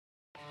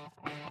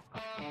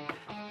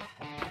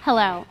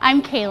Hello,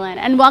 I'm Kaylin,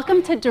 and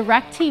welcome to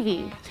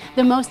DirecTV,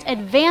 the most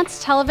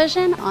advanced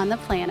television on the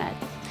planet.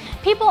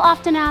 People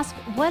often ask,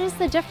 what is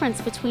the difference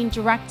between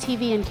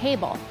DirecTV and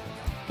cable?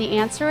 The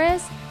answer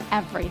is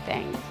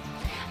everything.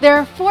 There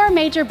are four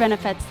major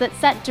benefits that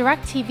set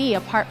DirecTV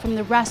apart from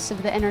the rest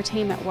of the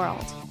entertainment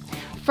world.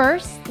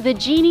 First, the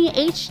Genie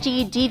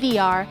HD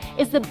DVR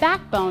is the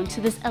backbone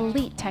to this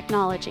elite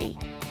technology.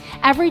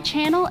 Every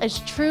channel is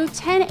true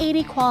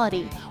 1080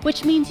 quality,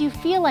 which means you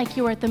feel like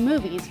you're at the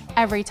movies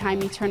every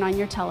time you turn on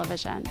your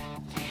television.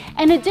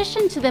 In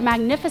addition to the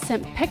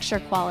magnificent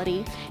picture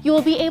quality, you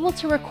will be able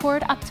to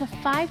record up to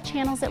 5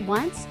 channels at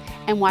once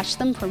and watch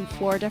them from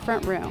 4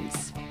 different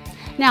rooms.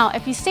 Now,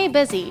 if you stay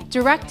busy,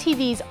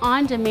 DirecTV's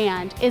On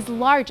Demand is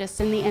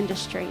largest in the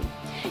industry.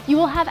 You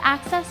will have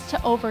access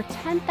to over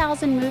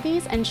 10,000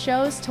 movies and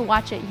shows to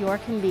watch at your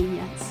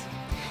convenience.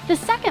 The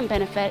second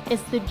benefit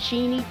is the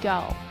Genie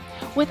Go.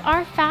 With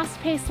our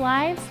fast-paced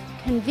lives,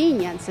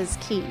 convenience is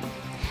key.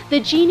 The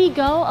Genie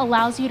Go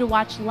allows you to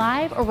watch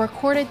live or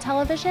recorded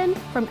television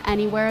from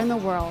anywhere in the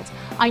world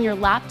on your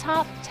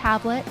laptop,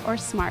 tablet, or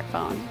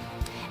smartphone.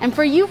 And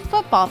for you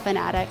football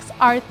fanatics,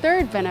 our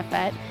third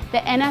benefit, the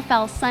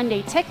NFL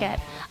Sunday Ticket,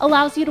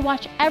 allows you to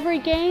watch every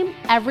game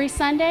every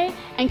Sunday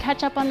and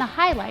catch up on the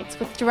highlights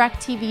with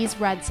DirecTV's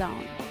Red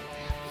Zone.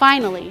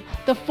 Finally,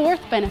 the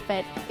fourth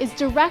benefit is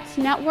Direct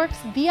Network's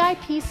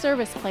VIP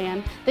service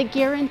plan that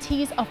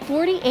guarantees a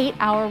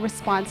 48-hour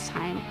response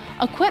time,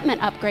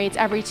 equipment upgrades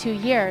every 2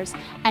 years,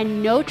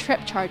 and no trip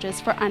charges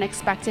for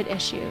unexpected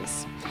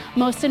issues.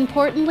 Most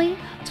importantly,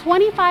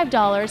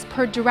 $25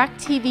 per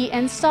DirecTV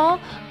install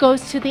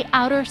goes to the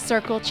Outer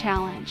Circle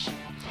Challenge.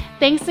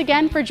 Thanks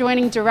again for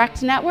joining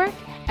Direct Network,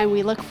 and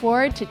we look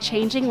forward to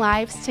changing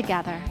lives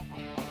together.